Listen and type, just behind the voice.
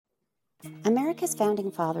America's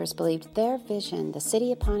founding fathers believed their vision, the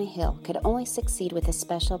city upon a hill, could only succeed with a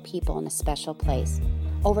special people in a special place.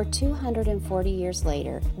 Over 240 years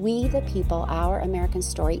later, we the people, our American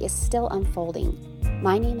story is still unfolding.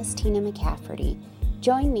 My name is Tina McCafferty.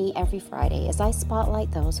 Join me every Friday as I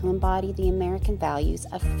spotlight those who embody the American values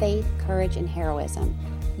of faith, courage, and heroism.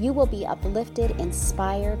 You will be uplifted,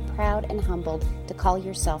 inspired, proud, and humbled to call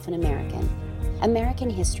yourself an American.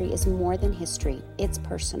 American history is more than history, it's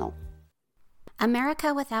personal.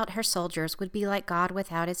 America without her soldiers would be like God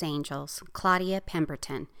without his angels. Claudia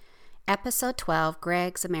Pemberton. Episode 12,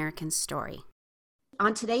 Greg's American Story.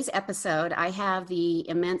 On today's episode, I have the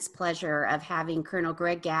immense pleasure of having Colonel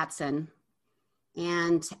Greg Gatson.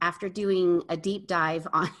 And after doing a deep dive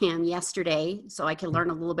on him yesterday, so I could learn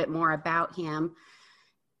a little bit more about him,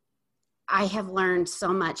 I have learned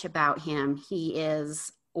so much about him. He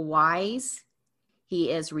is wise, he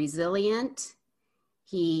is resilient,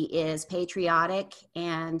 he is patriotic,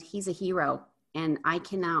 and he's a hero. And I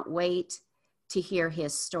cannot wait to hear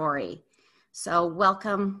his story. So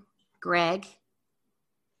welcome, Greg.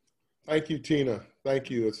 Thank you, Tina. Thank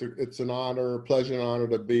you. It's an honor, pleasure and honor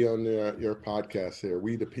to be on your podcast here,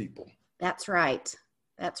 We the People. That's right.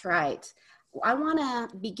 That's right. I want to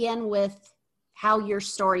begin with how your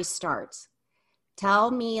story starts.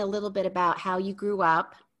 Tell me a little bit about how you grew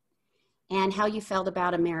up and how you felt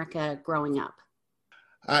about America growing up.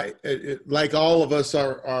 Like all of us,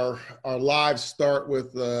 our lives start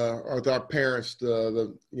with our parents,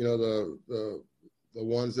 the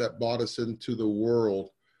ones that brought us into the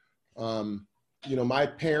world. My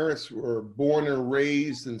parents were born and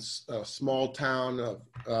raised in a small town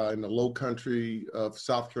in the low country of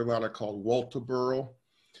South Carolina called Walterboro.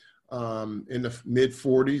 In the mid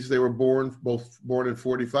 40s, they were both born in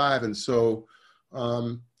 45. And so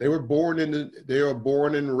they were born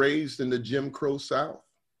and raised in the Jim Crow South.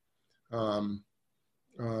 They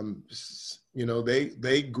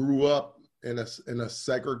grew up in a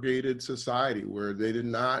segregated society where they did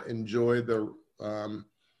not enjoy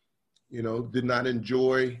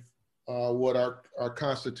what our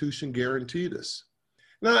Constitution guaranteed us.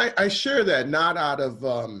 Now, I share that not out of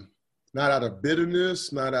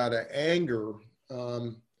bitterness, not out of anger.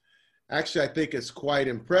 Actually, I think it's quite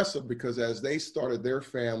impressive because as they started their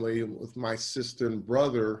family with my sister and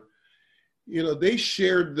brother, they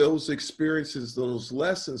shared those experiences, those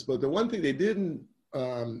lessons, but the one thing they didn't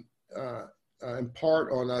impart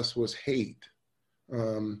on us was hate.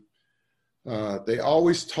 They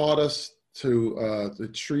always taught us to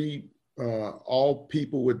treat all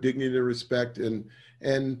people with dignity and respect, and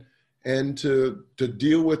to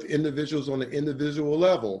deal with individuals on an individual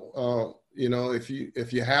level. If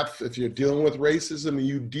you're dealing with racism,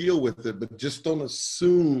 you deal with it, but just don't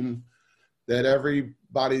assume that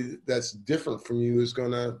everybody that's different from you is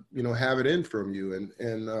going to, have it in from you.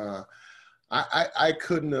 And I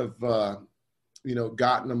couldn't have,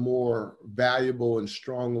 gotten a more valuable and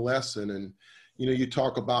strong lesson. And, you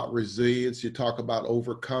talk about resilience, you talk about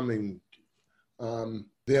overcoming,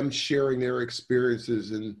 them sharing their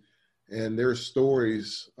experiences and their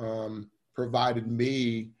stories provided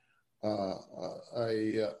me a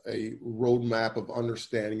roadmap of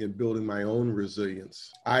understanding and building my own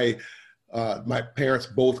resilience. My parents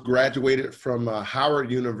both graduated from Howard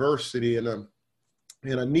University, and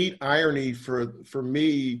a neat irony for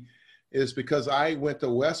me is because I went to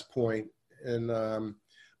West Point,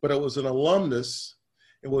 but it was an alumnus.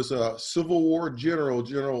 It was a Civil War General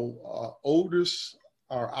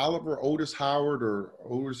Oliver Otis Howard,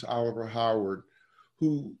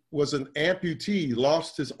 who was an amputee,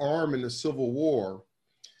 lost his arm in the Civil War.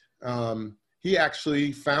 He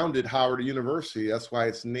actually founded Howard University. That's why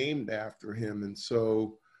it's named after him. And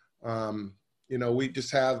so, we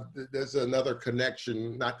just there's another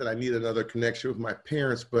connection, not that I need another connection with my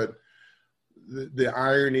parents, but the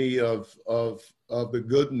irony of the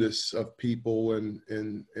goodness of people and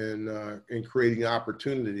creating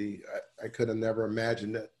opportunity. I could have never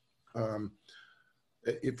imagined that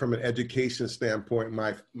from an education standpoint,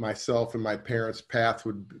 myself and my parents' path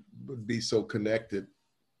would be so connected.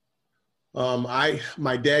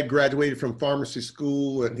 My dad graduated from pharmacy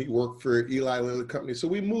school and he worked for Eli Lilly Company. So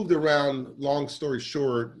we moved around, long story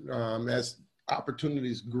short, as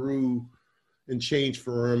opportunities grew and changed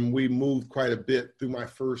for him. We moved quite a bit through my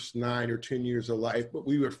first 9 or 10 years of life, but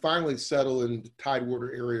we were finally settled in the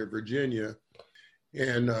Tidewater area of Virginia.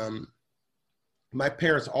 And my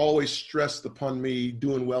parents always stressed upon me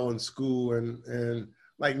doing well in school. And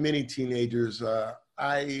like many teenagers,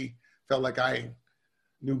 I felt like I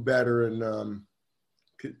knew better and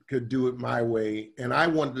could do it my way. And I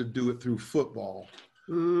wanted to do it through football.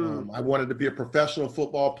 I wanted to be a professional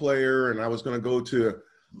football player, and I was going to go to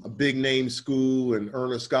a big name school and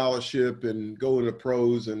earn a scholarship and go into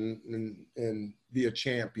pros and be a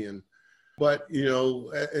champion. But, you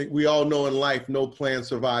know, we all know in life, no plan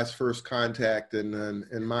survives first contact,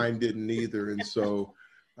 and mine didn't either. And so,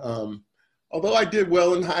 although I did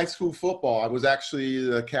well in high school football, I was actually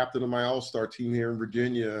the captain of my all-star team here in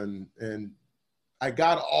Virginia, and I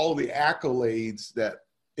got all the accolades that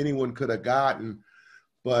anyone could have gotten,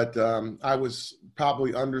 but I was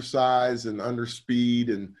probably undersized and under speed,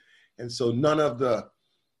 and so none of the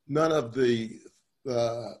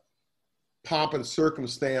pomp and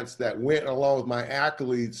circumstance that went along with my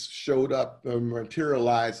accolades showed up and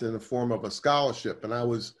materialized in the form of a scholarship, and I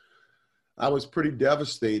was pretty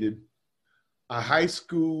devastated. A high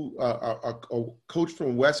school, a coach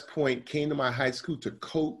from West Point came to my high school to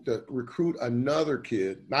recruit another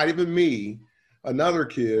kid, not even me, another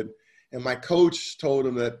kid. And my coach told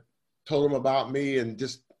him about me and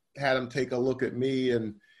just had him take a look at me.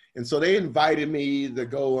 And so they invited me to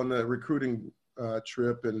go on the recruiting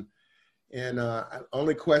trip. And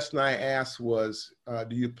only question I asked was,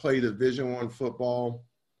 do you play Division I football?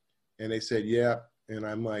 And they said, yeah. And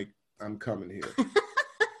I'm like, I'm coming here.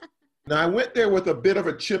 Now, I went there with a bit of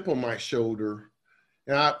a chip on my shoulder,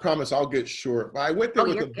 and I promise I'll get short. But I went there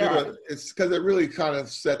with a bit of, it's because it really kind of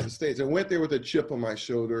set the stage. I went there with a chip on my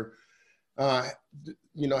shoulder.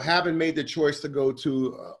 You know, having made the choice to go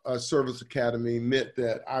to a service academy meant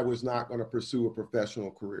that I was not going to pursue a professional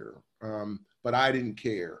career. But I didn't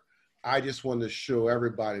care. I just wanted to show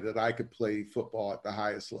everybody that I could play football at the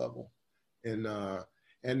highest level. And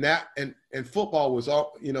football was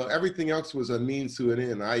all, you know, everything else was a means to an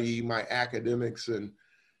end, i.e. my academics and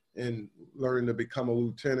learning to become a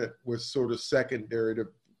lieutenant was sort of secondary to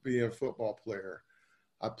being a football player.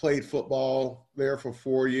 I played football there for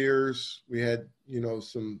 4 years. We had, you know,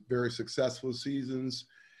 some very successful seasons,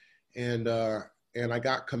 and I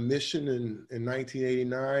got commissioned in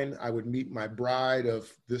 1989. I would meet my bride of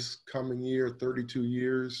this coming year, 32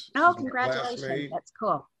 years. Oh, congratulations. That's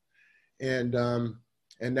cool.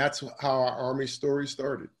 And that's how our Army story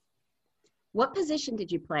started. What position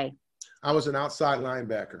did you play? I was an outside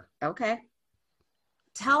linebacker. Okay.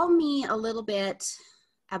 Tell me a little bit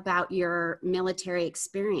about your military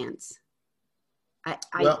experience. I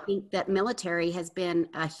think that military has been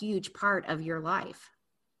a huge part of your life.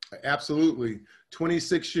 Absolutely.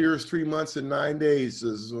 26 years, 3 months, and 9 days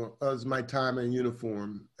is my time in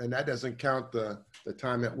uniform. And that doesn't count the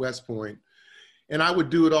time at West Point. And I would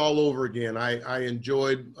do it all over again. I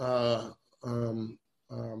enjoyed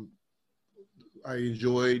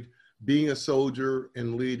being a soldier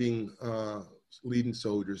and leading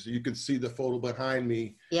soldiers. You can see the photo behind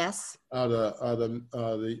me. Yes. The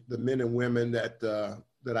men and women that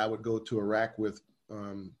I would go to Iraq with,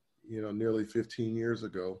 you know, nearly 15 years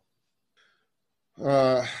ago.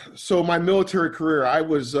 So my military career, I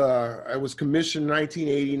was commissioned in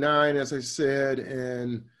 1989, as I said,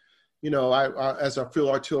 and you know, I as a field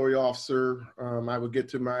artillery officer, I would get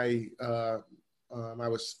to I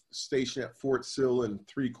was stationed at Fort Sill in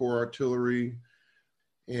 3 Corps Artillery,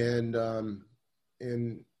 and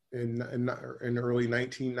in early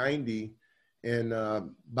 1990, and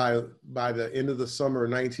by the end of the summer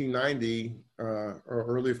of 1990 or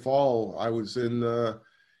early fall, I was in the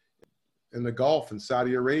Gulf in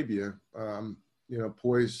Saudi Arabia, you know,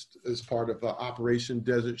 poised as part of Operation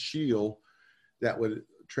Desert Shield that would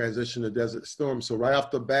transition to Desert Storm. So right off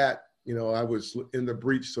the bat, you know, I was in the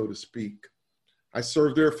breach, so to speak. I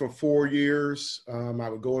served there for 4 years. I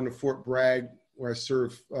would go into Fort Bragg, where I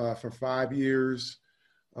served for 5 years.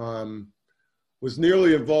 Was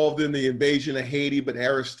nearly involved in the invasion of Haiti, but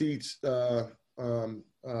Aristide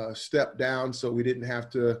stepped down, so we didn't have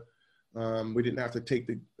to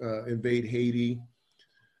invade Haiti.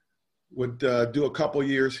 Would do a couple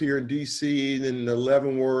years here in DC, then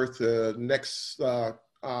Leavenworth. Next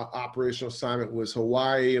operational assignment was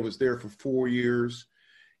Hawaii. I was there for 4 years,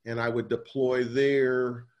 and I would deploy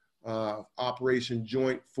there, Operation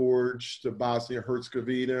Joint Forge to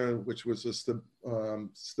Bosnia-Herzegovina, which was a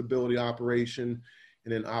stability operation,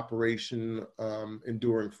 and then Operation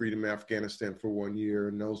Enduring Freedom in Afghanistan for 1 year,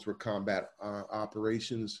 and those were combat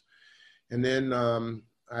operations. And then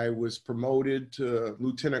I was promoted to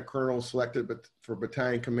lieutenant colonel, selected for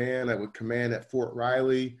battalion command. I would command at Fort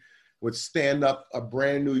Riley, would stand up a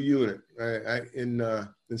brand new unit, in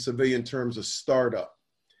civilian terms, a startup.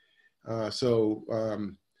 I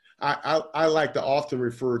like to often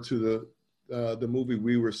refer to the movie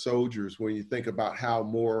We Were Soldiers, when you think about how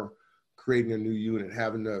more creating a new unit,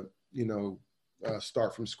 having to, you know,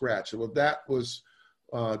 start from scratch. Well, that was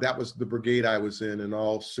that was the brigade I was in, and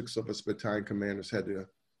all 6 of us battalion commanders had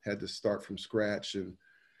to start from scratch. And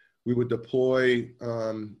we would deploy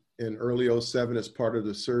in early '07 as part of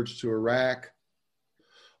the surge to Iraq.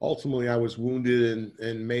 Ultimately, I was wounded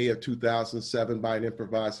in May of 2007 by an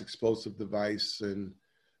improvised explosive device, and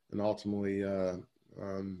ultimately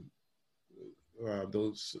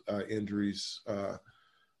those injuries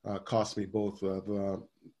cost me both of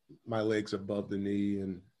my legs above the knee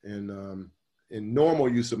and in normal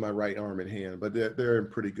use of my right arm and hand, but they're in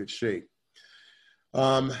pretty good shape.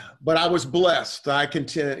 But I was blessed. I've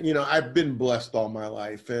been blessed all my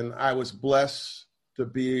life, and I was blessed to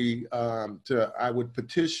be, I would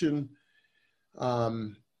petition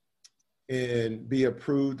and be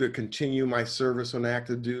approved to continue my service on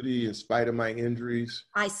active duty in spite of my injuries.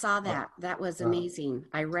 I saw that. That was amazing.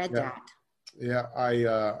 I read that. Yeah,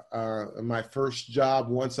 my first job,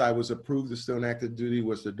 once I was approved to stay on active duty,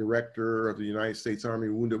 was the director of the United States Army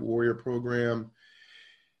Wounded Warrior Program.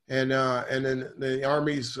 And then the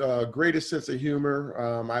Army's greatest sense of humor,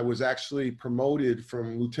 I was actually promoted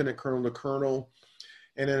from lieutenant colonel to colonel.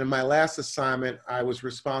 And then in my last assignment, I was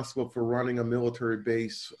responsible for running a military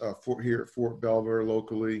base here at Fort Belvoir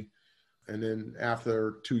locally. And then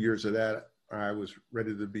after 2 years of that, I was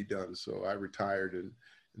ready to be done. So I retired in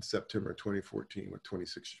September 2014 with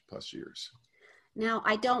 26 plus years. Now,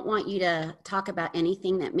 I don't want you to talk about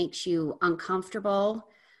anything that makes you uncomfortable.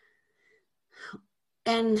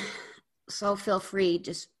 And so feel free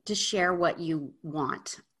just to share what you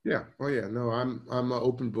want. Yeah. Oh yeah. No, I'm an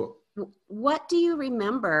open book. What do you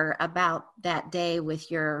remember about that day with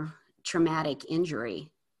your traumatic injury?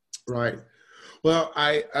 Right. Well,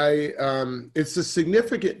 it's a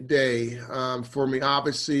significant day for me,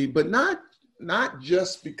 obviously, but not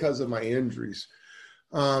just because of my injuries.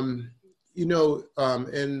 In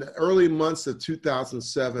the early months of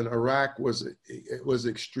 2007, Iraq was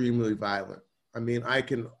extremely violent. I mean, I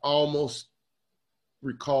can almost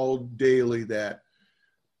recall daily that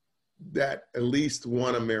at least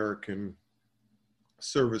one American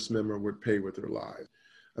service member would pay with their lives.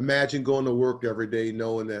 Imagine going to work every day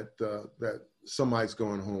knowing that somebody's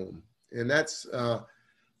going home, and that's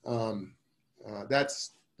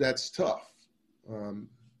tough.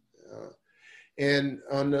 And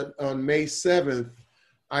on May 7th,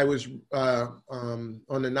 I was on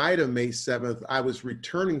the night of May 7th, I was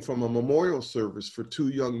returning from a memorial service for 2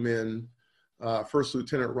 young men, First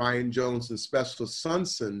Lieutenant Ryan Jones and Specialist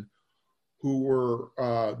Sunson, who were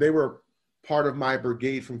part of my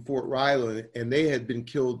brigade from Fort Riley, and they had been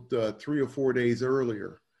killed 3 or 4 days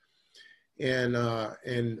earlier. And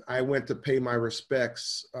I went to pay my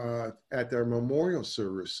respects at their memorial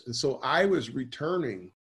service. And so I was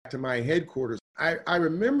returning to my headquarters. I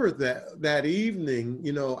remember that evening,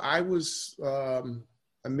 I was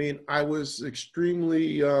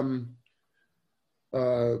extremely,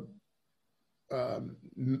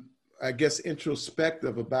 I guess,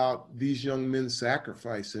 introspective about these young men's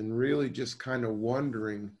sacrifice, and really just kind of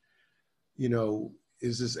wondering,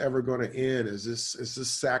 is this ever going to end? Is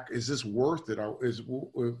this worth it?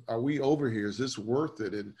 Are we over here? Is this worth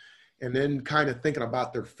it? And then kind of thinking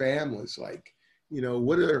about their families, like,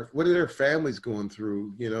 what are their families going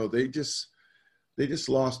through? They just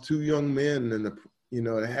lost 2 young men, and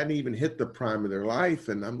they hadn't even hit the prime of their life.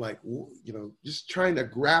 And I'm like, just trying to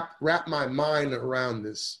wrap my mind around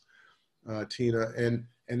this, Tina, and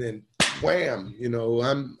then wham,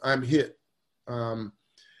 I'm hit.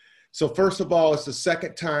 So first of all, it's the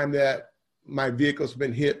second time that my vehicle's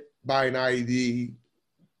been hit by an IED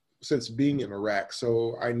since being in Iraq.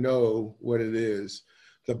 So I know what it is.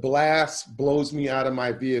 The blast blows me out of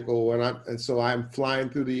my vehicle, and so I'm flying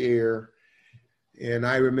through the air, and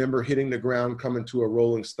I remember hitting the ground, coming to a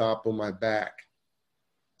rolling stop on my back.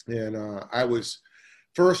 And I was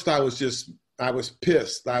pissed.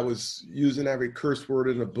 I was using every curse word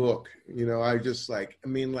in the book. I just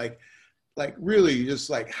really just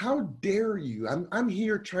like, how dare you? I'm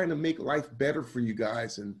here trying to make life better for you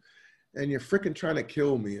guys, and you're freaking trying to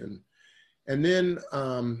kill me. And then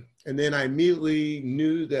I immediately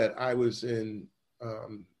knew that I was in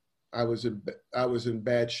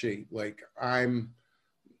bad shape. Like I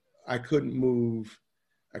couldn't move,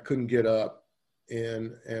 I couldn't get up,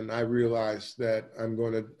 and I realized that I'm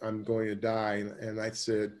going to die. And I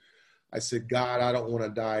said, God, I don't want to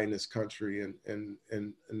die in this country. And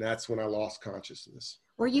that's when I lost consciousness.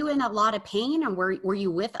 Were you in a lot of pain, and were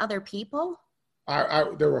you with other people?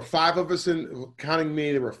 There were 5 of us counting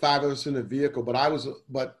me, there were 5 of us in the vehicle, but I was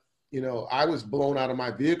blown out of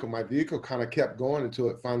my vehicle. My vehicle kind of kept going until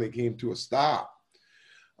it finally came to a stop.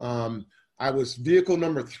 I was vehicle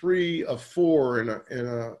number 3 of 4 in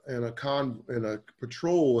a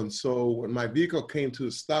patrol, and so when my vehicle came to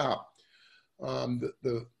a stop,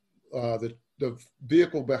 the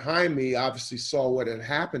vehicle behind me obviously saw what had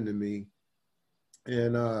happened to me,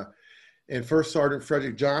 and First Sergeant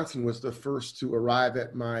Frederick Johnson was the first to arrive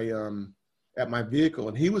at my vehicle,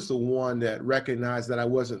 and he was the one that recognized that I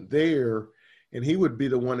wasn't there, and he would be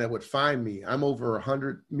the one that would find me. I'm over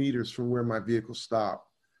 100 meters from where my vehicle stopped.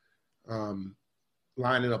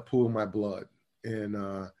 Lying in a pool of my blood, and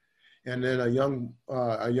then a young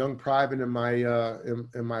private in my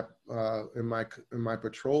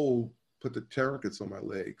patrol put the tourniquets on my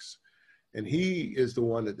legs, and he is the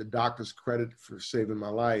one that the doctors credit for saving my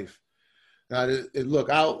life. Now, look,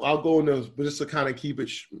 I'll go into but just to kind of keep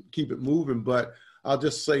it moving, but I'll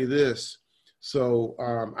just say this. So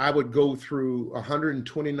I would go through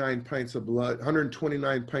 129 pints of blood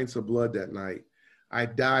that night. I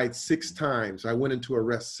died 6 times. I went into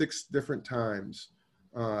arrest 6 different times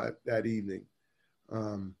that evening.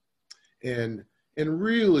 And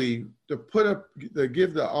really to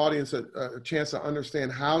give the audience a chance to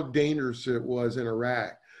understand how dangerous it was in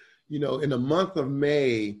Iraq. You know, in the month of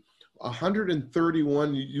May,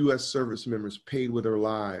 131 U.S. service members paid with their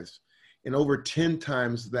lives, and over 10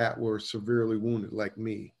 times that were severely wounded like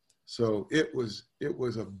me. So it was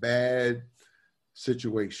a bad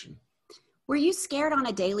situation. Were you scared on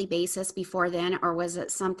a daily basis before then, or was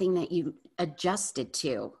it something that you adjusted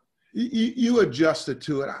to? You adjusted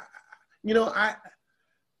to it.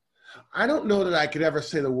 I don't know that I could ever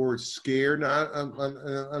say the word scared. Now,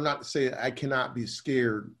 I'm not saying I cannot be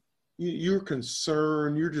scared. You're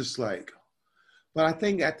concerned. You're just like, but I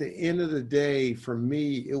think at the end of the day, for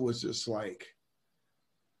me, it was just like,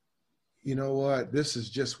 you know what? This is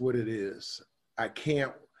just what it is. I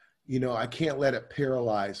can't let it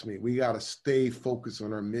paralyze me. We got to stay focused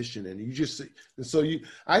on our mission.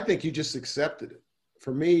 I think you just accepted it.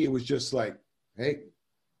 For me, it was just like, hey,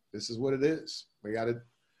 this is what it is. We got to,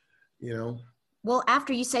 Well,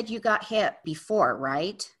 after you said you got hit before,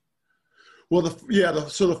 right? Well,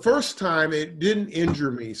 so the first time it didn't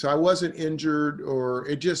injure me. So I wasn't injured, or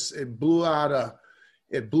it blew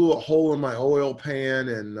a hole in my oil pan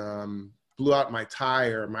and, blew out my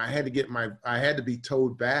tire. I had to be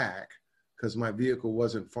towed back because my vehicle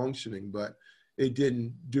wasn't functioning, but it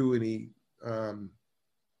didn't do any,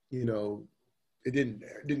 it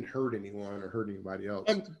didn't hurt anyone or hurt anybody else.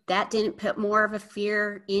 And that didn't put more of a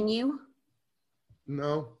fear in you?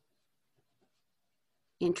 No.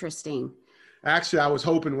 Interesting. Actually, I was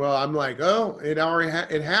hoping, I'm like, oh, it already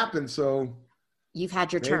it happened. So you've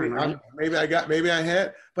had your turn, right? Maybe I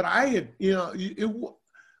had, but I had,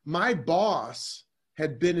 my boss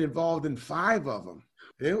had been involved in 5 of them.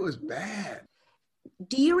 It was bad.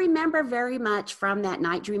 Do you remember very much from that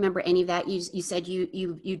night? Do you remember any of that? You said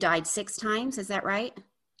you died 6 times. Is that right?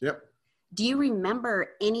 Yep. Do you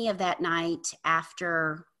remember any of that night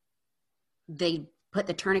after they put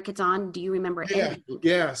the tourniquets on? Do you remember anything?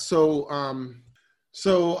 Yeah. So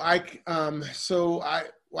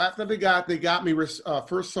after they got me,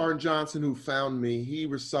 First Sergeant Johnson, who found me, he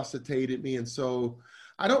resuscitated me. And so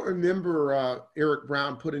I don't remember Eric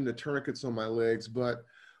Brown putting the tourniquets on my legs, but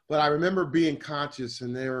I remember being conscious,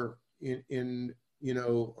 and they were and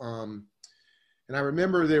I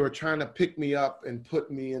remember they were trying to pick me up and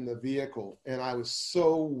put me in the vehicle, and I was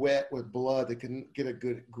so wet with blood they couldn't get a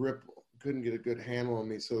good grip, couldn't get a good handle on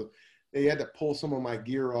me. So they had to pull some of my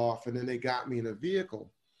gear off, and then they got me in a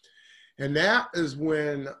vehicle. And that is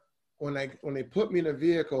when they put me in a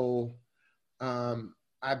vehicle,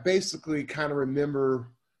 I basically kind of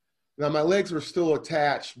remember, now my legs were still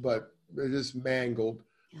attached, but they're just mangled.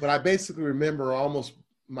 But I basically remember almost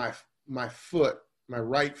my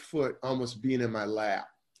right foot almost being in my lap.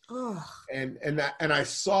 Oh. And I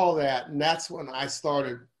saw that, and that's when I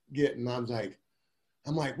started getting, I'm like,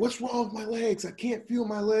 what's wrong with my legs? I can't feel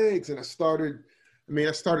my legs. And I started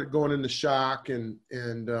going into shock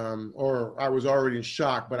or I was already in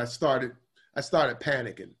shock, but I started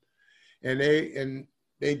panicking. And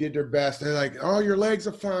they did their best. They're like, oh, your legs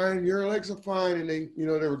are fine. Your legs are fine. And they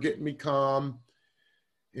were getting me calm.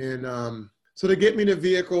 And so they get me in a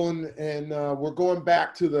vehicle, and we're going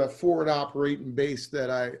back to the forward operating base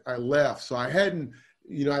that I left. So I hadn't,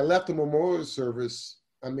 I left the memorial service.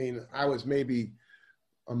 I was maybe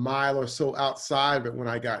a mile or so outside of it when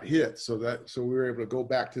I got hit. So we were able to go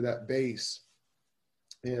back to that base.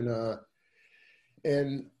 And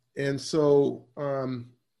so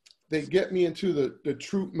they get me into the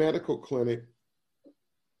Troop Medical Clinic,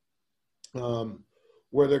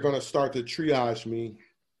 where they're going to start to triage me.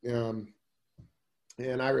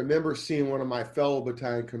 And I remember seeing one of my fellow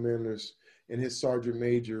battalion commanders, and his sergeant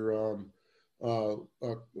major,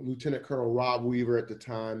 Lieutenant Colonel Rob Weaver at the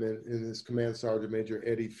time, and his command sergeant major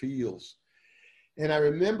Eddie Fields. And I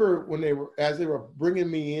remember as they were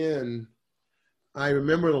bringing me in, I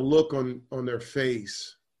remember the look on their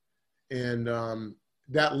face, and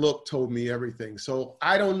that look told me everything. So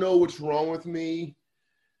I don't know what's wrong with me.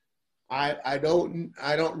 I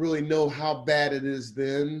don't really know how bad it is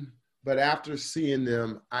then, but after seeing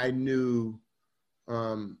them, I knew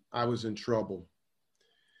I was in trouble.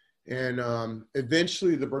 And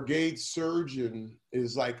eventually the brigade surgeon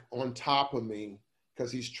is like on top of me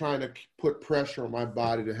because he's trying to put pressure on my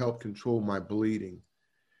body to help control my bleeding.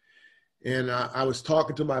 And I was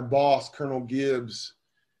talking to my boss, Colonel Gibbs,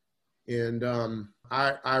 and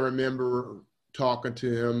I remember talking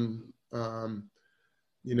to him,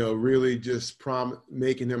 really just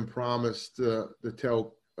making him promise to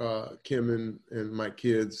tell Kim and my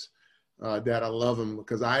kids that I love them,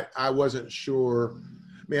 because I wasn't sure.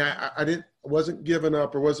 I mean, I wasn't giving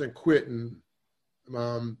up or wasn't quitting,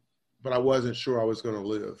 but I wasn't sure I was going to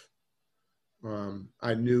live.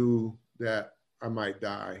 I knew that I might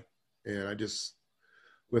die, and I just,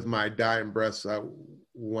 with my dying breaths, I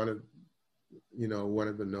wanted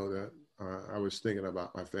to know that I was thinking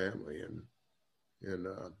about my family, and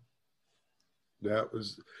that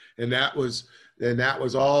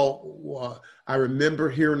was all. I remember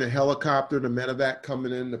hearing the helicopter, the medevac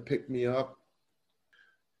coming in to pick me up,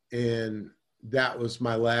 and that was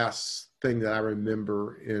my last thing that I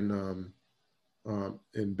remember in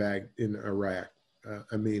Iraq.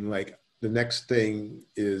 I mean, like, the next thing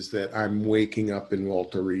is that I'm waking up in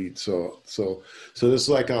Walter Reed. So this is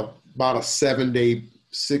like about a 7 day,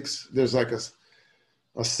 there's like a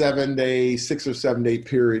 7 day, 6 or 7 day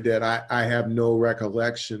period that I have no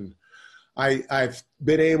recollection. I've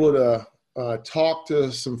been able to talk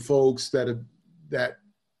to some folks that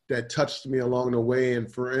touched me along the way.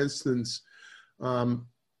 And for instance,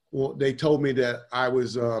 they told me that I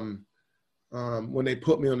was, when they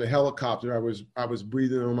put me on the helicopter, I was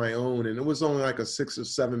breathing on my own, and it was only like a 6 or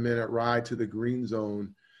 7 minute ride to the green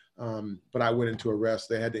zone. But I went into arrest.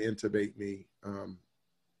 They had to intubate me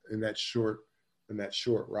in that short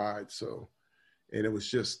ride. So, and it was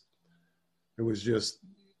just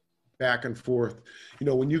back and forth.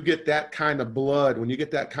 When you get that kind of blood,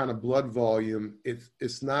 volume,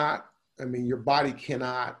 it's not, I mean, your body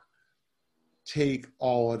cannot take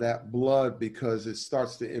all of that blood because it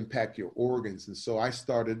starts to impact your organs. And so I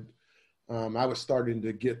was starting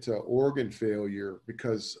to get to organ failure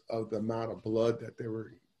because of the amount of blood that they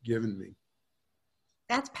were giving me.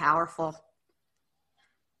 That's powerful.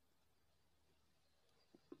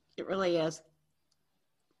 It really is.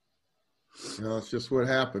 It's just what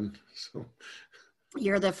happened. So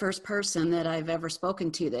you're the first person that I've ever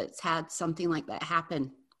spoken to that's had something like that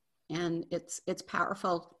happen. And it's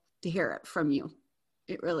powerful to hear it from you.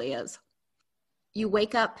 It really is. You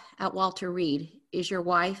wake up at Walter Reed. Is your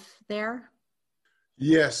wife there?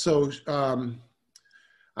 Yes. So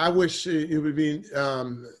I wish it would be,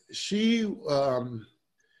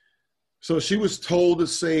 so she was told the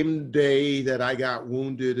same day that I got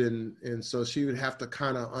wounded, and so she would have to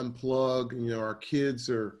kind of unplug. Our kids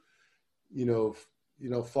are,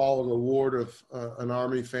 follow the ward of an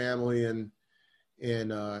Army family, and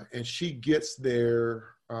she gets there.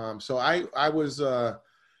 So I was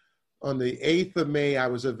on the 8th of May, I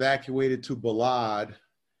was evacuated to Balad,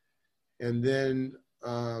 and then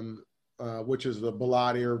which is the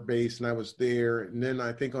Balad Air Base, and I was there. And then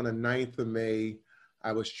I think on the 9th of May,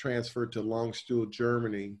 I was transferred to Landstuhl,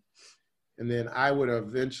 Germany. And then I would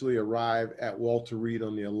eventually arrive at Walter Reed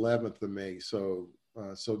on the 11th of May. So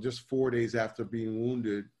just 4 days after being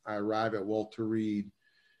wounded, I arrive at Walter Reed.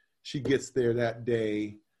 She gets there that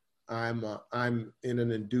day. I'm in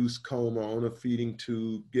an induced coma on a feeding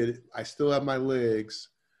tube. I still have my legs,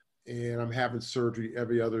 and I'm having surgery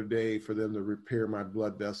every other day for them to repair my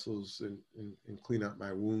blood vessels and clean up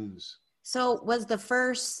my wounds. So was the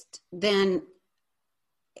first thing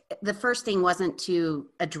wasn't to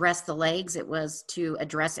address the legs, it was to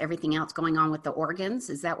address everything else going on with the organs?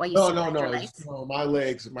 Is that why you said your legs? No, my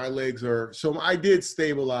legs are, so I did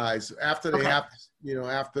stabilize after they have,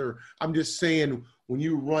 after, I'm just saying, when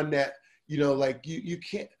you run that, like you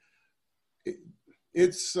can't,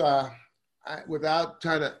 it's, without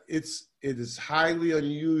trying to, it is highly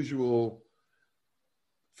unusual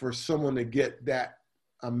for someone to get that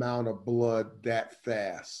amount of blood that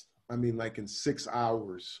fast. I mean, like in 6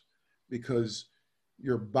 hours, because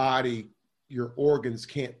your body, your organs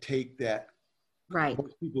can't take that. Right.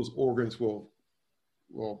 Most people's organs will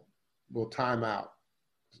time out.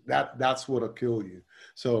 That's what'll kill you.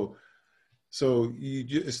 So So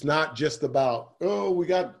it's not just about, oh, we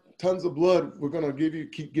got tons of blood, we're going to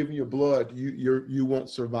keep giving you blood. You won't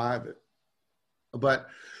survive it. But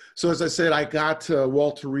so as I said, I got to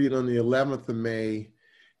Walter Reed on the 11th of May,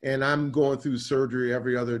 and I'm going through surgery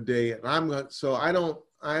every other day. And I'm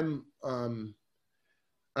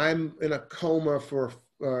in a coma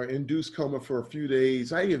induced coma for a few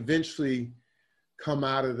days. I eventually come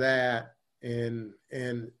out of that, and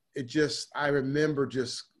it just, I remember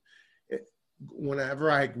just,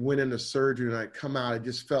 whenever I went into surgery and I come out, it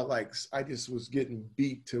just felt like I just was getting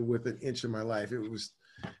beat to within an inch of my life.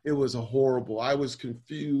 It was a horrible. I was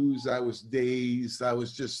confused. I was dazed. I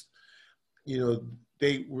was just,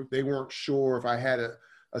 they weren't sure if I had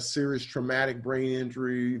a serious traumatic brain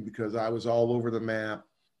injury because I was all over the map.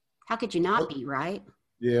 How could you not be, right?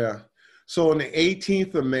 Yeah. So on the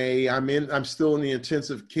 18th of May, I'm still in the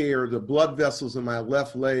intensive care. The blood vessels in my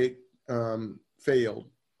left leg failed.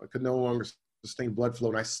 I could no longer sustain blood flow,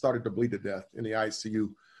 and I started to bleed to death in the ICU.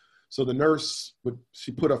 So the nurse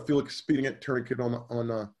she put a fluid expedient tourniquet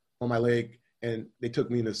on my leg, and they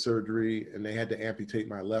took me into surgery, and they had to amputate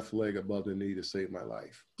my left leg above the knee to save my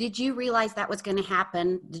life. Did you realize that was going to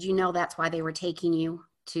happen? Did you know that's why they were taking you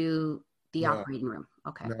to the operating room?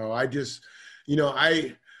 Okay. No, I just,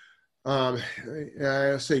 I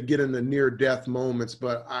say get in the near death moments,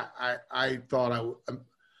 but I thought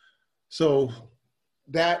so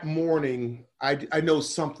that morning, I know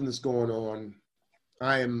something is going on.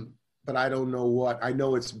 But I don't know what. I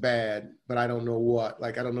know it's bad, but I don't know what.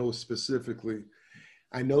 Like, I don't know specifically.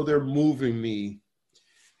 I know they're moving me,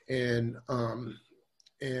 and I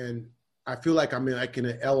feel like I'm in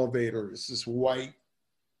an elevator. It's this white,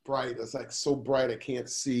 bright. It's like so bright I can't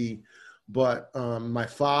see. But my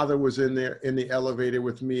father was in there in the elevator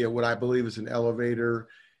with me at what I believe is an elevator,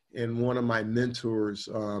 and one of my mentors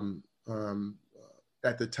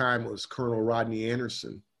at the time was Colonel Rodney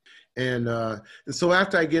Anderson. And so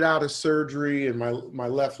after I get out of surgery and my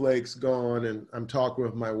left leg's gone and I'm talking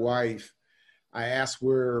with my wife, I asked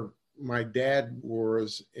where my dad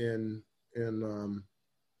was in General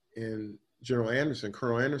Anderson,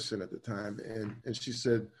 Colonel Anderson at the time. And she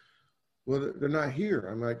said, well, they're not here.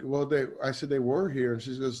 I'm like, well, I said they were here. And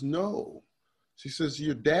she goes, no. She says,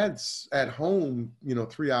 your dad's at home,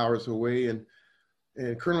 3 hours away, and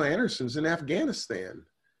Colonel Anderson's in Afghanistan.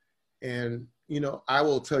 And I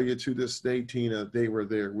will tell you to this day, Tina, they were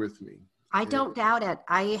there with me. I don't doubt it.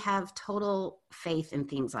 I have total faith in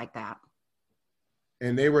things like that.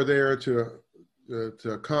 And they were there to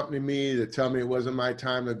accompany me, to tell me it wasn't my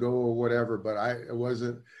time to go or whatever, but it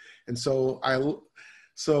wasn't. And so I'm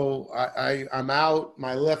out.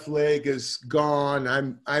 My left leg is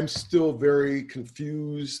gone. I'm still very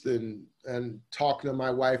confused and talking to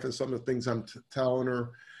my wife and some of the things I'm telling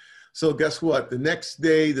her. So guess what? The next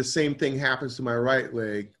day, the same thing happens to my right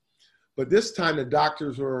leg. But this time the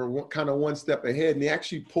doctors were kind of one step ahead, and they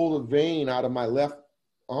actually pulled a vein out of my left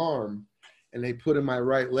arm and they put in my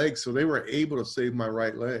right leg. So they were able to save my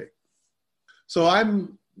right leg. So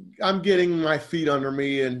I'm getting my feet under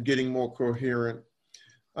me and getting more coherent.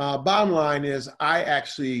 Bottom line is I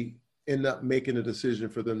actually end up making a decision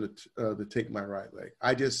for them to take my right leg.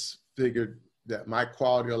 I just figured that my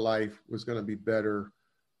quality of life was going to be better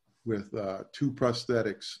with 2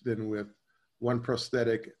 prosthetics than with 1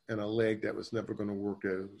 prosthetic and a leg that was never going to work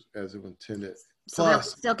as it intended. So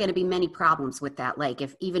there's still going to be many problems with that leg,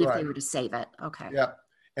 if right. they were to save it. Okay. Yeah.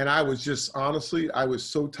 And I was just, honestly, I was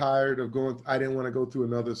so tired of I didn't want to go through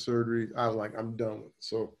another surgery. I was like, I'm done with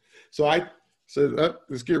it. So I said,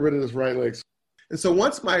 let's get rid of this right leg. And so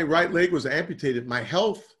once my right leg was amputated, my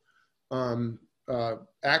health,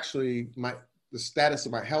 actually, the status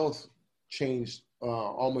of my health changed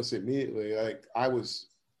almost immediately. Like I was,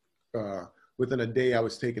 within a day, I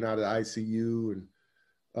was taken out of the ICU and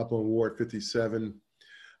up on Ward 57.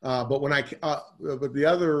 But the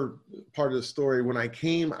other part of the story, when I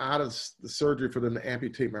came out of the surgery for them to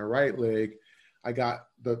amputate my right leg, I got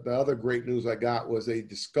the other great news I got was they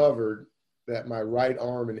discovered that my right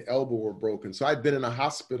arm and elbow were broken. So I'd been in a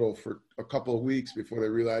hospital for a couple of weeks before they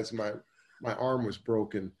realized my arm was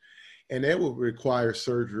broken, and it would require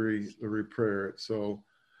surgery to repair it. So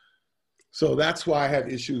that's why I have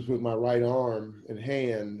issues with my right arm and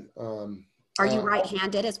hand. Are you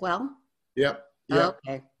right-handed as well? Yep. Oh,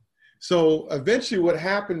 okay. So eventually what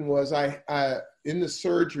happened was I in the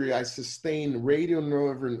surgery, I sustained radial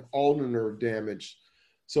nerve and ulnar nerve damage.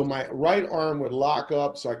 So my right arm would lock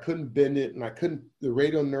up, so I couldn't bend it, and the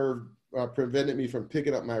radial nerve prevented me from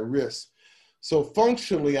picking up my wrist. So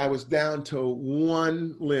functionally, I was down to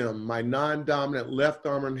one limb, my non-dominant left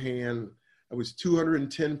arm and hand, I was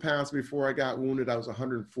 210 pounds before I got wounded. I was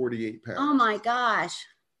 148 pounds. Oh my gosh.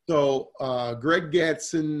 So Greg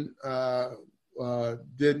Gadson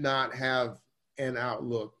did not have an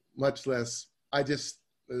outlook, much less, it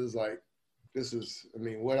was like,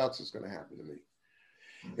 what else is going to happen to me?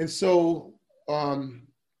 And so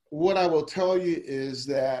what I will tell you is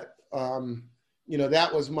that,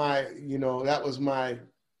 that was my,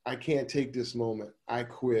 I can't take this moment. I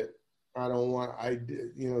quit.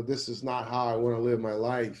 This is not how I want to live my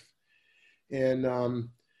life. And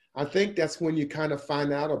I think that's when you kind of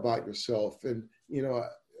find out about yourself. And,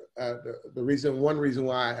 one reason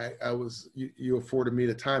why you afforded me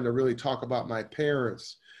the time to really talk about my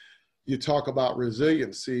parents. You talk about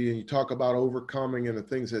resiliency and you talk about overcoming and the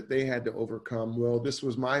things that they had to overcome. Well, this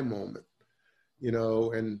was my moment,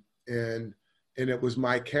 and it was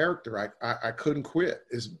my character. I couldn't quit.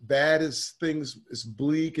 As bad as things, as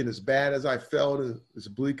bleak and as bad as I felt, and as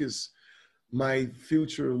bleak as my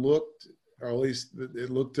future looked, or at least it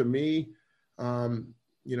looked to me,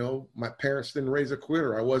 my parents didn't raise a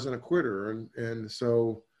quitter. I wasn't a quitter. And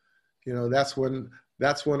so, that's when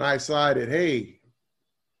I decided, hey,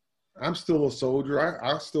 I'm still a soldier.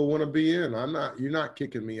 I still want to be in. You're not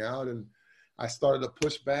kicking me out. And I started to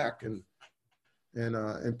push back and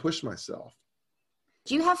push myself.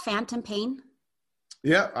 Do you have phantom pain?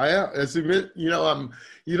 Yeah, I have. I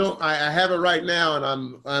have it right now,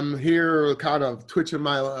 and I'm here kind of twitching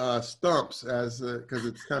my stumps because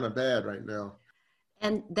it's kind of bad right now.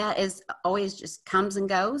 And that is always just comes and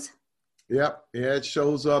goes? Yep. Yeah, it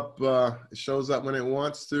shows up. It shows up when it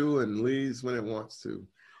wants to and leaves when it wants to.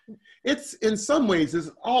 It's in some ways it's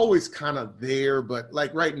always kind of there, but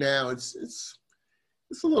like right now it's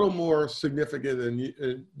a little more significant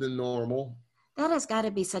than normal. That has got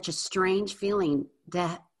to be such a strange feeling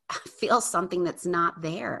that I feel something that's not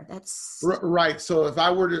there. That's right. So if I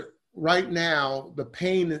were to right now, the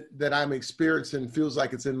pain that I'm experiencing feels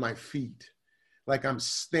like it's in my feet, like I'm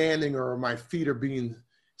standing or my feet are being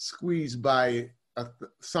squeezed by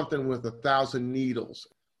something with 1,000 needles.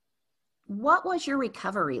 What was your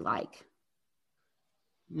recovery like?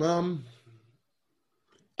 And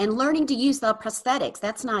learning to use the prosthetics,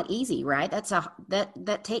 that's not easy, right?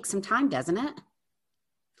 That takes some time, doesn't it?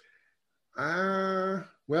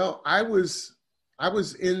 Well, I was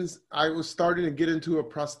starting to get into a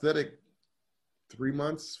prosthetic 4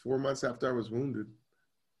 months after I was wounded.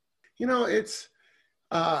 It's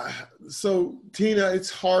so Tina, it's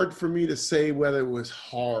hard for me to say whether it was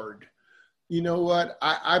hard. You know what?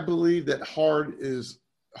 I believe that hard is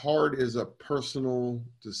a personal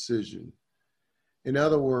decision. In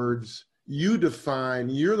other words, you're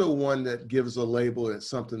the one that gives a label that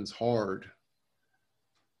something's hard.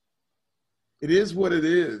 It is what it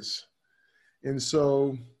is. And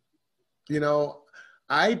so,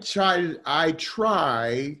 I try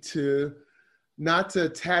to not to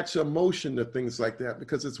attach emotion to things like that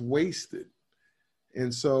because it's wasted.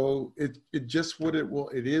 And so it is what it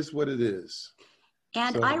is.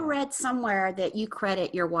 And so, I read somewhere that you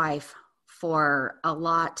credit your wife for a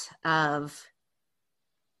lot of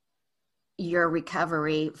your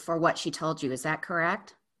recovery for what she told you. Is that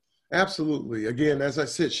correct? Absolutely. Again, as I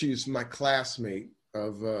said, she's my classmate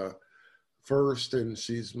of first, and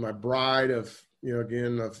she's my bride of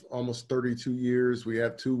almost 32 years. We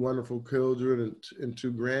have 2 wonderful children and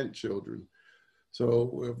 2 grandchildren.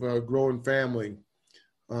 So we have a growing family.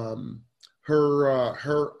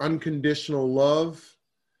 Her unconditional love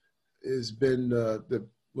has been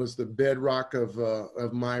was the bedrock of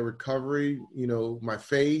my recovery. My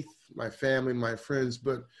faith, my family, my friends.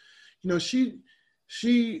 But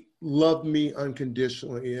she loved me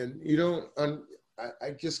unconditionally, and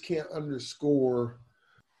I just can't underscore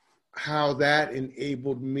how that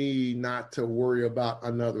enabled me not to worry about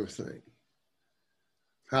another thing.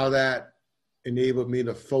 How that enabled me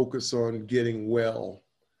to focus on getting well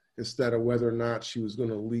instead of whether or not she was going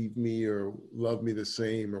to leave me or love me the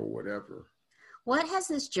same or whatever. What has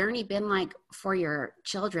this journey been like for your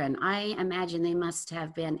children? I imagine they must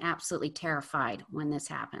have been absolutely terrified when this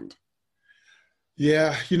happened.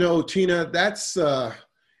 Yeah, Tina, that's,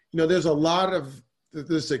 there's a lot of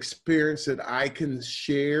this experience that I can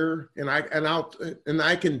share, and I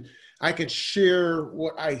can share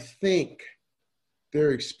what I think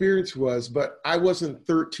their experience was, but I wasn't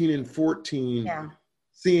 13 and 14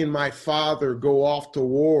 seeing my father go off to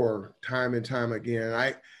war time and time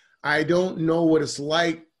again. I don't know what it's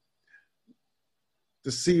like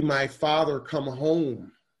to see my father come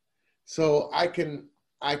home. So I can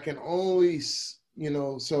only,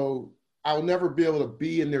 so I'll never be able to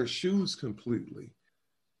be in their shoes completely.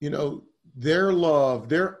 Their love,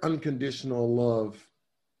 their unconditional love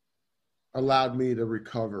allowed me to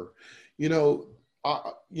recover. You know,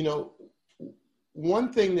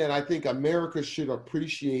 one thing that I think America should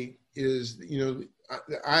appreciate is,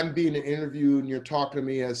 I'm being interviewed and you're talking to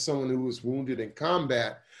me as someone who was wounded in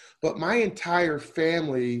combat, but my entire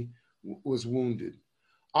family was wounded.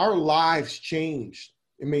 Our lives changed.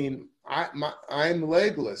 I mean, I'm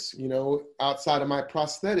legless, outside of my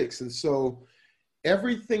prosthetics. And so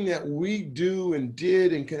everything that we do and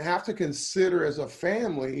did and can have to consider as a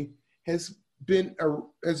family has been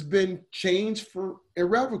changed for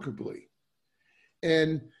irrevocably.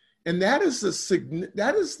 And that is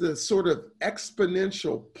the sort of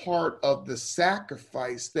exponential part of the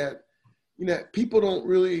sacrifice that, people don't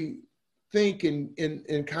really think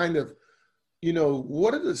in kind of,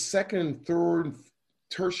 what are the second, third,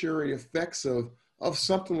 tertiary effects of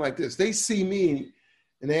something like this? They see me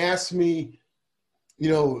and they ask me,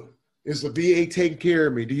 is the VA taking care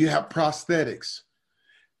of me? Do you have prosthetics?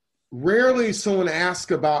 Rarely someone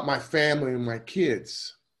asks about my family and my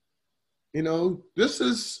kids. This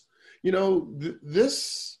is,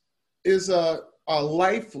 this is a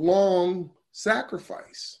lifelong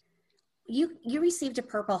sacrifice. You received a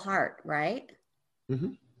Purple Heart, right?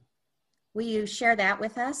 Mm-hmm. Will you share that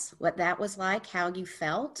with us? What that was like, how you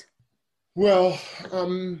felt? Well,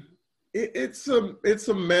 it's a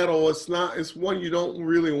medal. It's one you don't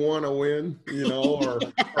really want to win, or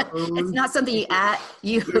earn. It's not something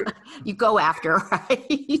you go after,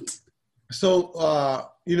 right? So,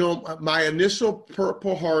 my initial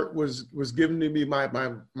Purple Heart was given to me by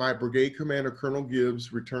my brigade commander, Colonel Gibbs,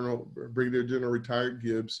 Brigadier General retired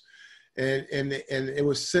Gibbs, and it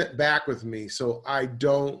was sent back with me. So I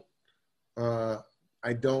don't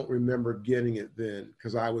remember getting it then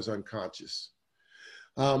because I was unconscious.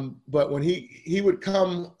 But when he would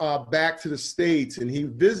come back to the States and he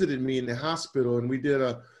visited me in the hospital, and we did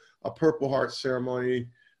a Purple Heart ceremony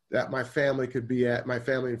that my family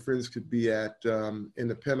and friends could be at in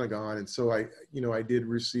the Pentagon. And so I did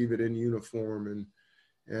receive it in uniform,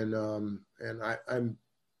 and I'm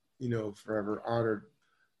forever honored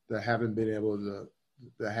that having been able to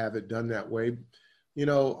have it done that way.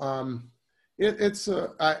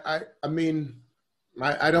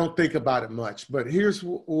 I don't think about it much, but here's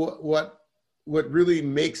what really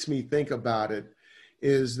makes me think about it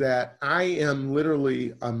is that I am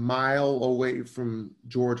literally a mile away from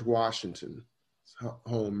George Washington's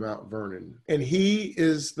home, Mount Vernon. And he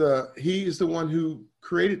is the one who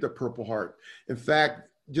created the Purple Heart. In fact,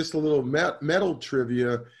 just a little medal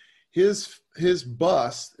trivia, his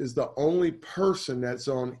bust is the only person that's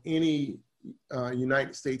on any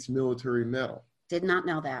United States military medal. Did not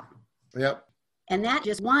know that. Yep. And that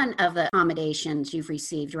is one of the accommodations you've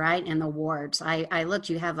received, right? And the awards. I looked,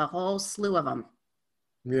 you have a whole slew of them.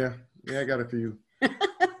 Yeah, I got a few.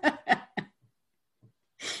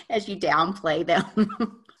 As you downplay them.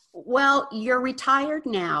 Well, you're retired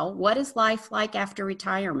now. What is life like after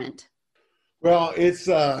retirement? Well, it's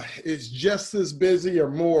just as busy or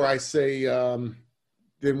more, I say, than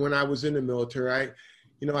when I was in the military.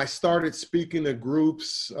 I started speaking to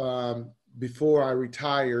groups before I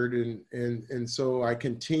retired, and so I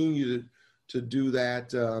continue to do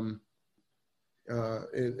that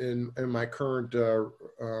in my current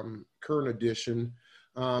edition.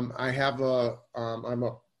 I'm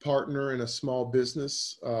a partner in a small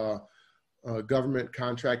business, government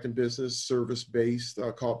contracting business, service-based,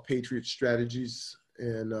 called Patriot Strategies,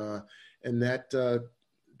 and that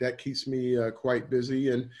keeps me quite busy.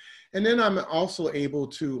 And then I'm also able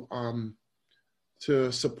to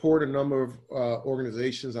support a number of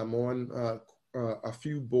organizations. I'm on a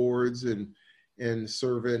few boards and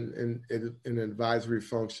serve in advisory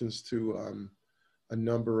functions to a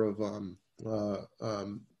number of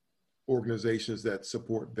organizations that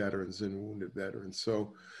support veterans and wounded veterans.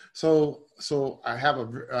 So I have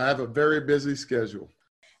a very busy schedule.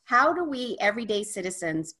 How do we everyday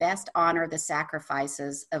citizens best honor the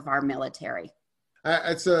sacrifices of our military?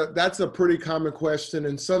 That's a pretty common question,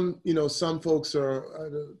 and some folks are,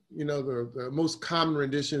 the most common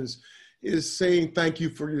renditions is saying thank you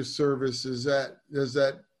for your service. Does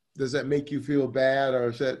that make you feel bad, or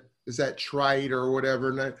is that trite or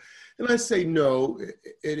whatever? And I say no,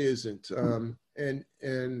 it isn't.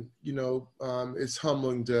 It's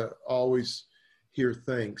humbling to always hear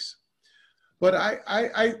thanks. But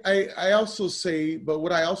I also say,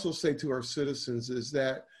 what I also say to our citizens is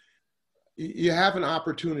that you have an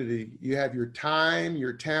opportunity. You have your time,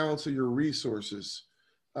 your talents, or your resources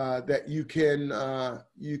that you can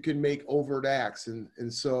make overt acts.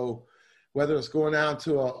 And so whether it's going out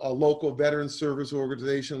to a local veteran service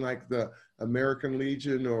organization like the American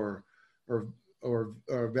Legion or or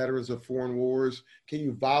veterans of foreign wars? Can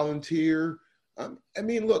you volunteer? I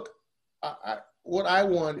mean, look, what I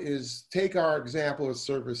want is take our example of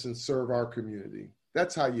service and serve our community.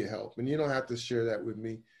 That's how you help. And you don't have to share that with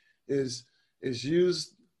me, is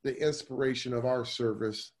use the inspiration of our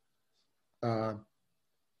service to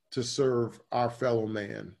serve our fellow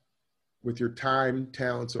man with your time,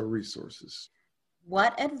 talents, or resources.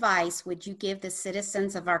 What advice would you give the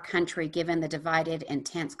citizens of our country given the divided and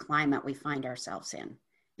tense climate we find ourselves in?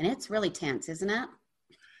 And it's really tense, isn't it?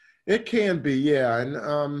 It can be, yeah.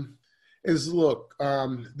 And look,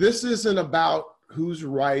 this isn't about who's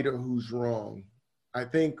right or who's wrong. I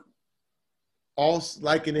think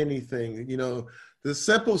like in anything, the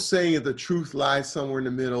simple saying is the truth lies somewhere in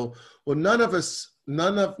the middle. Well,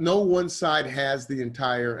 no one side has the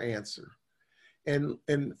entire answer. And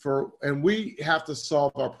we have to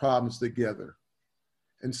solve our problems together.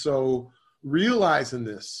 And so realize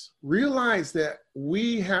that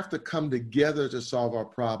we have to come together to solve our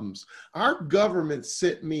problems. Our government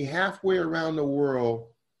sent me halfway around the world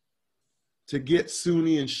to get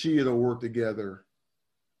Sunni and Shia to work together.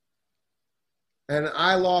 And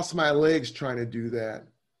I lost my legs trying to do that.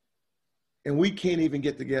 And we can't even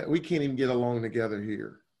get along together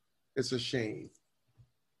here. It's a shame.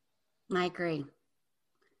 I agree.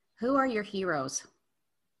 Who are your heroes?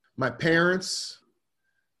 My parents,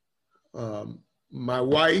 my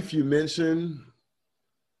wife, you mentioned.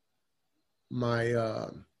 I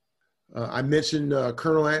mentioned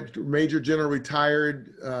Colonel Major General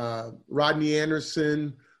retired Rodney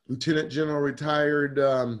Anderson, Lieutenant General retired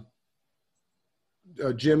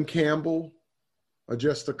Jim Campbell,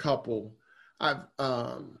 just a couple. I've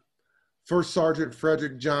First Sergeant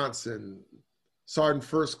Frederick Johnson, Sergeant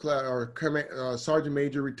First Class or Sergeant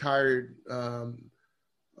Major retired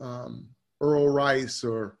Earl Rice,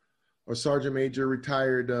 or Sergeant Major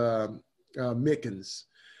retired Mickens.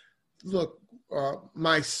 Look,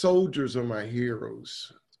 my soldiers are my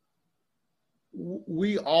heroes.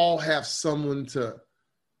 We all have someone to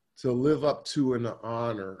live up to and to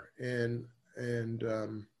honor, and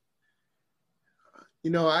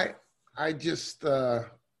I just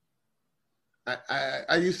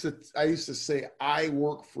I used to say, I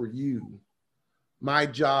work for you. My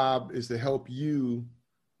job is to help you,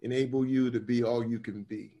 enable you to be all you can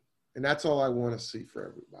be. And that's all I want to see for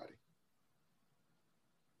everybody.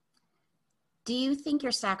 Do you think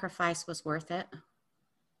your sacrifice was worth it?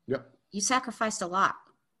 Yep. You sacrificed a lot.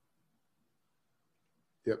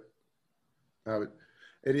 Yep.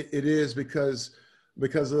 It is because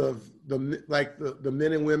of the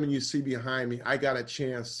men and women you see behind me. I got a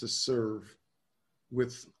chance to serve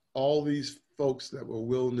with all these folks that were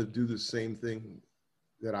willing to do the same thing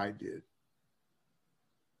that I did.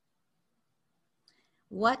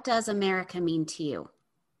 What does America mean to you?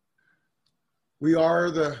 We are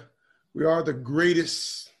the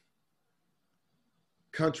greatest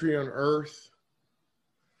country on earth,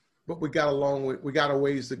 but we got a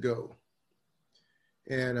ways to go.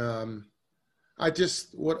 And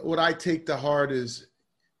what I take to heart is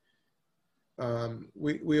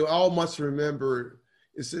we all must remember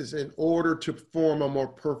this is in order to form a more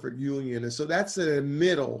perfect union. And so that's in the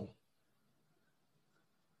middle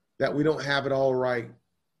that we don't have it all right.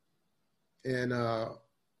 And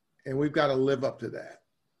we've got to live up to that.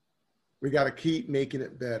 We got to keep making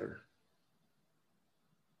it better.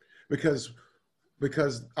 Because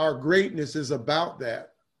our greatness is about that.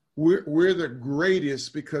 We're the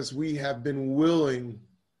greatest because we have been willing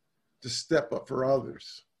to step up for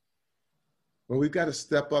others. But we've got to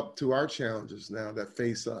step up to our challenges now that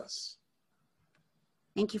face us.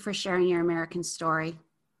 Thank you for sharing your American story.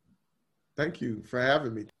 Thank you for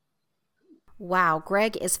having me. Wow,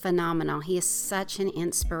 Greg is phenomenal. He is such an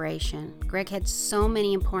inspiration. Greg had so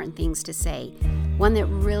many important things to say. One that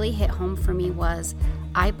really hit home for me was,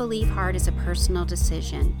 I believe hard is a personal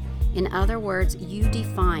decision. In other words, you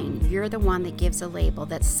define, you're the one that gives a label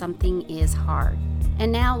that something is hard. And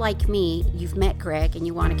now, like me, you've met Greg and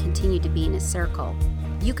you want to continue to be in his circle.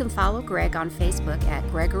 You can follow Greg on Facebook at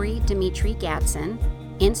Gregory Dimitri Gadsden,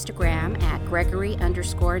 Instagram at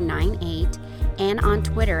Gregory_98, and on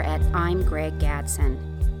Twitter at I'm Greg Gadsden.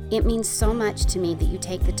 It means so much to me that you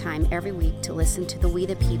take the time every week to listen to the We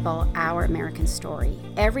the People, Our American Story.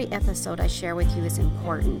 Every episode I share with you is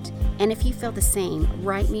important. And if you feel the same,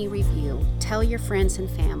 write me a review, tell your friends and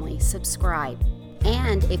family, subscribe.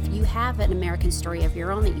 And if you have an American story of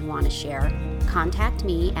your own that you want to share, contact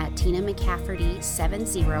me at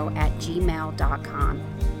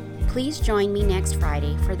tinamcafferty70@gmail.com. Please join me next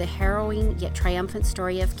Friday for the harrowing yet triumphant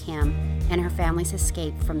story of Kim and her family's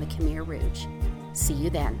escape from the Khmer Rouge. See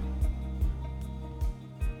you then.